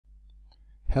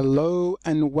Hello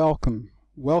and welcome.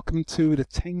 Welcome to the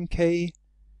TenKei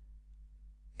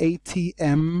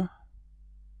ATM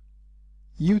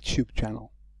YouTube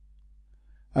channel.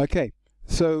 Okay,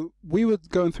 so we were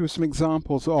going through some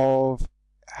examples of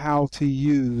how to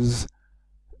use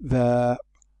the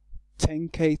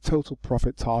TenKei total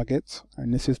profit target,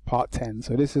 and this is part 10.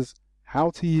 So this is how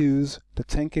to use the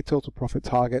TenKei total profit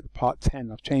target, part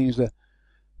 10. I've changed the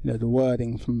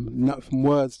wording from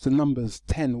words to numbers,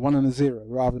 10, 1 and a 0,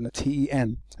 rather than a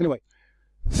TEN. Anyway,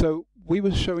 so we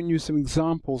were showing you some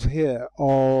examples here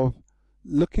of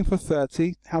looking for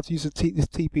 30, how to use this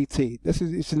TPT.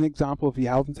 It's an example of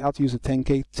how to use a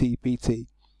TenKei TPT.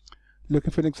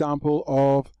 Looking for an example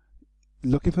of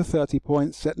looking for 30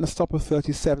 points, setting a stop of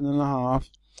 37.5,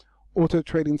 auto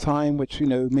trading time, which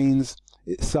means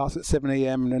it starts at 7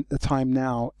 AM and the time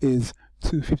now is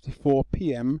 2:54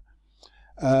 PM.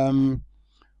 Did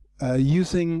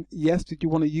you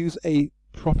want to use a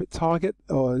profit target,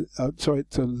 or to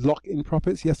lock in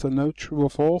profits, yes or no, true or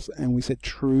false? And we said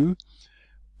true.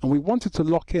 And we wanted to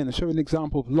lock in and show an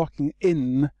example of locking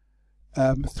in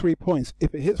 3 points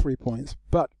if it hits 3 points.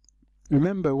 But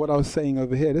remember what I was saying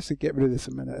over here. Let's get rid of this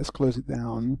a minute. Let's close it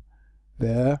down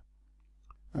there.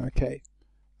 Okay.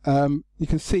 You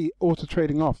can see auto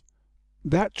trading off.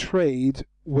 That trade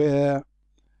where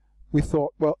we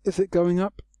thought, well, is it going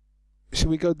up? Should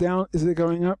we go down? Is it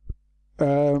going up?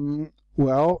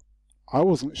 Well, I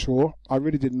wasn't sure. I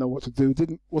really didn't know what to do.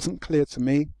 Wasn't clear to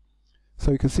me.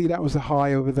 So you can see that was a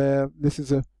high over there. This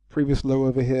is a previous low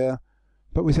over here.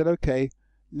 But we said, okay,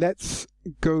 let's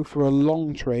go for a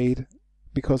long trade,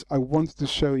 because I wanted to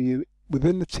show you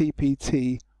within the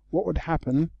TPT what would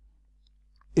happen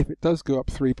if it does go up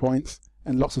 3 points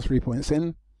and lots of 3 points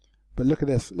in. But look at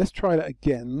this. Let's try that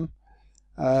again.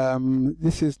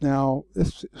 This is now,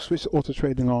 let's switch auto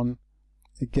trading on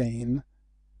again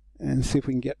and see if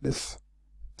we can get this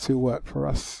to work for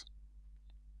us.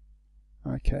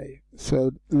 Okay,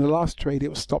 so in the last trade it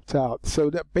was stopped out. So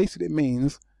that basically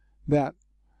means that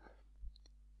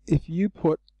if you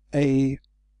put a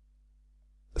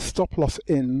stop loss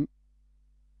in,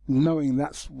 knowing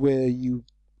that's where you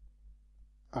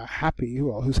are happy,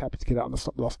 well, who's happy to get out on the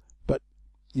stop loss, but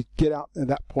you get out at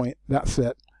that point, that's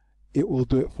it. It will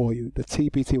do it for you. The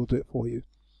TPT will do it for you.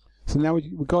 So now we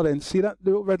got in. See that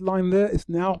little red line there? It's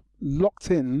now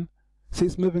locked in. See,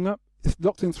 it's moving up. It's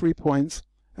locked in 3 points,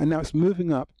 and now it's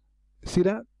moving up. See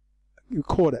that? You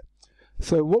caught it.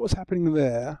 So what was happening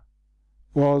there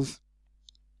was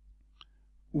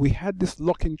we had this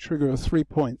lock-in trigger of 3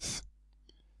 points.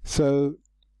 So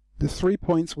the 3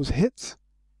 points was hit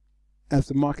as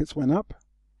the markets went up,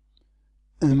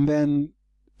 and then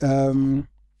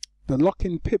the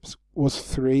lock-in pips was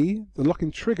 3, the lock-in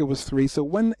trigger was 3. So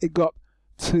when it got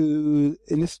to,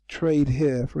 in this trade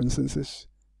here, for instance, let's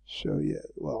show you,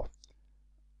 well,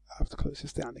 I have to close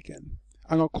this down again.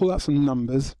 I'm going to call out some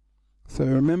numbers. So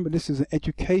remember, this is an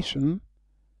education,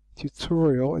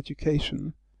 tutorial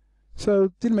education.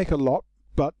 So didn't make a lot,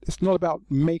 but it's not about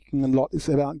making a lot, it's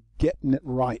about getting it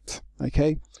right.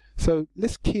 Okay, so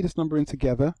let's key this number in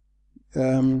together.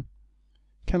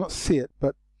 Cannot see it,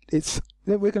 but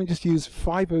we're going to just use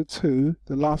 502,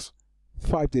 the last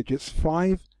 5 digits,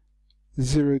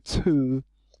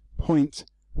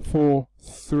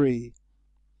 502.43.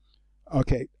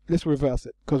 Okay, let's reverse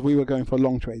it, because we were going for a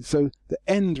long trade. So the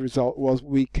end result was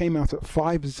we came out at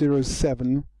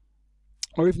 507,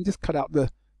 or even just cut out the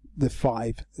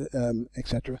 5,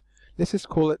 etc. Let's just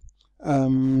call it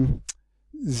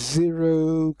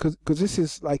 0, because this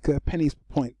is like pennies per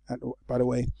point, by the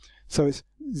way. So it's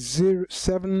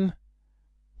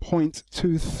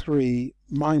 7.23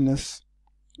 minus,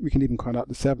 we can even cut out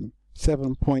the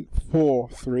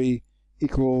 7.43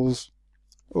 equals,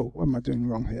 oh, what am I doing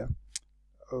wrong here?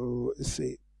 Oh, let's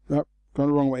see, oh, going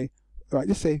the wrong way. All right,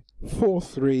 let's say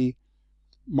 43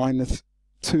 minus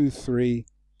 23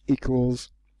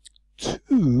 equals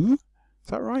 2. Is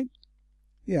that right?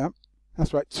 Yeah,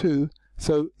 that's right, 2.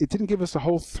 So it didn't give us the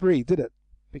whole 3, did it?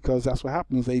 Because that's what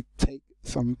happens, they take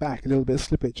some back, a little bit of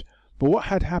slippage. But what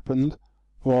had happened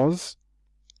was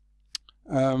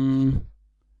the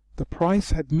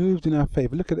price had moved in our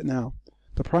favor. Look at it now.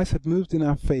 The price had moved in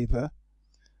our favor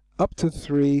up to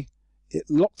 3.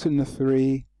 It locked in the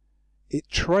 3. It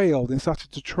trailed and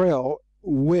started to trail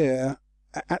where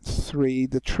at 3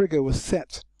 the trigger was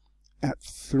set at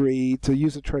 3 to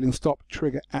use a trailing stop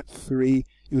trigger at 3.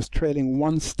 It was trailing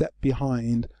 1 step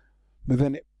behind, but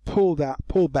then it pulled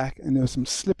back, and there was some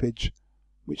slippage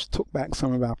which took back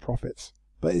some of our profits,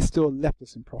 but it still left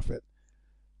us in profit.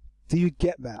 Do you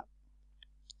get that?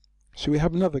 Should we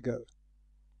have another go?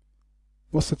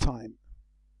 What's the time?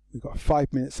 We've got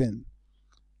 5 minutes in.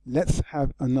 Let's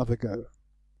have another go.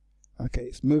 Okay,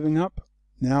 it's moving up.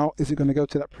 Now, is it going to go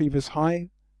to that previous high?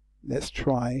 Let's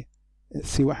try. Let's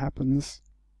see what happens.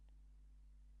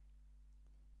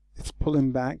 It's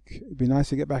pulling back. It'd be nice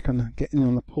to get back on, get in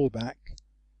on the pullback.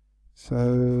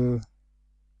 So,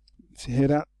 see, hear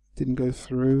that? Didn't go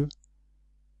through.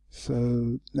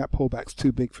 So that pullback's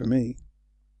too big for me.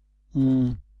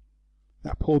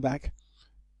 That pullback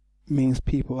means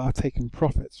people are taking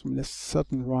profits from this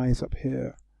sudden rise up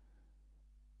here.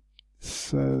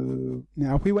 So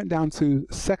now if we went down to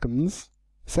seconds,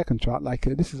 second chart, like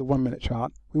this is a 1 minute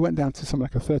chart, we went down to something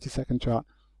like a 30-second chart,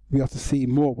 we have to see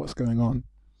more what's going on.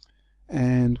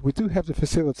 And we do have the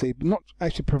facility, but not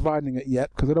actually providing it yet,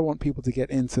 because I don't want people to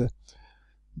get into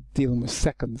dealing with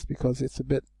seconds, because it's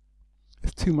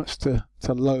too much to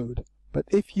load. But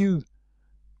if you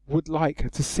would like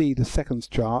to see the seconds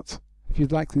chart, if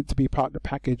you'd like it to be part of the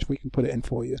package, we can put it in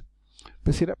for you.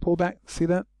 But see that pullback? See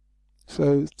that?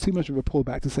 So it's too much of a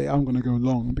pullback to say I'm going to go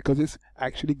long, because it's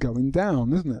actually going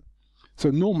down, isn't it? So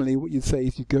normally what you'd say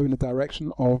is you go in the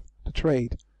direction of the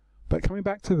trade. But coming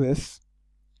back to this,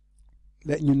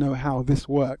 letting you know how this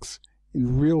works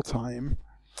in real time.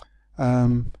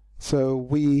 So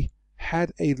we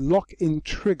had a lock-in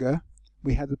trigger.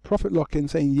 We had the profit lock-in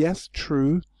saying yes,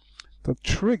 true. The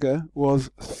trigger was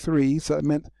 3, so it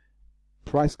meant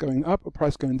price going up or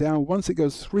price going down. Once it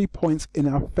goes 3 points in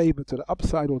our favor to the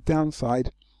upside or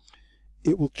downside,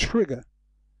 it will trigger.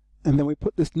 And then we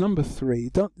put this number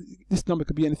 3. This number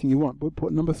could be anything you want, but we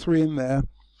put number 3 in there.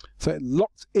 So it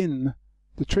locked in.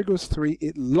 The trigger was 3.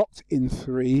 It locked in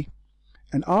 3.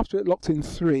 And after it locked in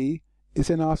 3, it's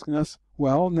then asking us,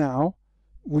 well, now,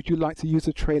 would you like to use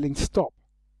a trailing stop?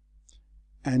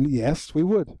 And yes, we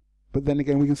would. But then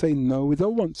again, we can say, no, we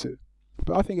don't want to.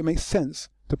 But I think it makes sense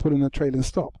to put in a trailing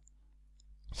stop.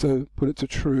 So put it to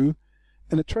true.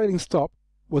 And the trailing stop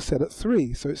was set at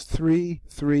 3. So it's 3,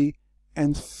 3,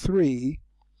 and 3.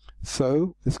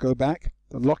 So let's go back.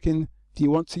 The lock-in. Do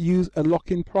you want to use a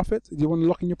lock-in profit? Do you want to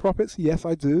lock in your profits? Yes,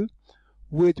 I do.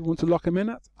 Where do you want to lock them in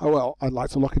at? Oh, well, I'd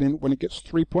like to lock it in when it gets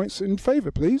 3 points in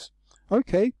favor, please.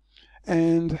 Okay.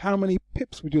 And how many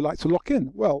pips would you like to lock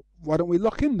in? Well, why don't we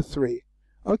lock in the 3?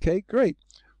 Okay, great.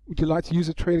 Would you like to use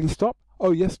a trailing stop?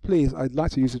 Oh, yes, please. I'd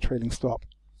like to use a trailing stop.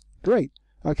 Great.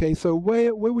 Okay, so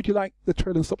where would you like the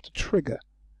trailing stop to trigger?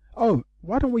 Oh,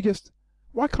 why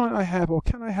can't I have, or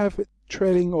can I have it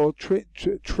trailing or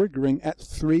triggering at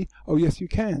 3? Oh, yes, you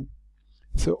can.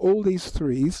 So all these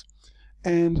 3s.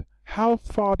 And how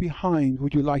far behind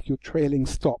would you like your trailing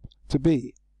stop to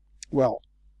be? Well,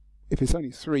 if it's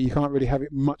only 3, you can't really have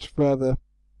it much further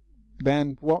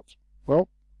than what? Well,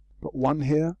 got 1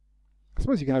 here. I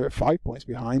suppose you can have it 5 points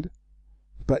behind,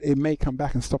 but it may come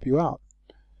back and stop you out.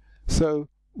 So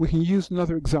we can use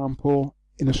another example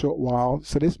in a short while.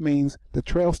 So this means the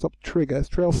trail step trigger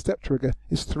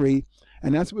is 3,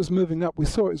 and as it was moving up, we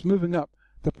saw it was moving up.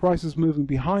 The price is moving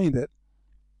behind it.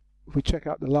 If we check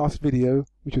out the last video,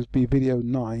 which was video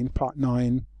 9, part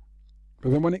 9,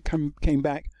 but then when it came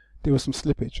back, there was some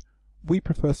slippage. We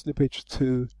prefer slippage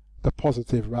to the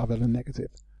positive rather than negative,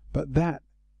 but that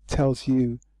tells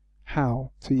you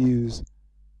how to use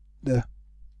the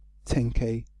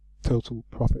TenKei total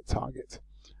profit target,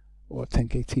 or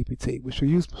TenKei TPT, which we'll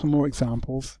use some more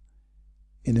examples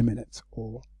in a minute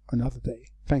or another day.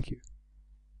 Thank you.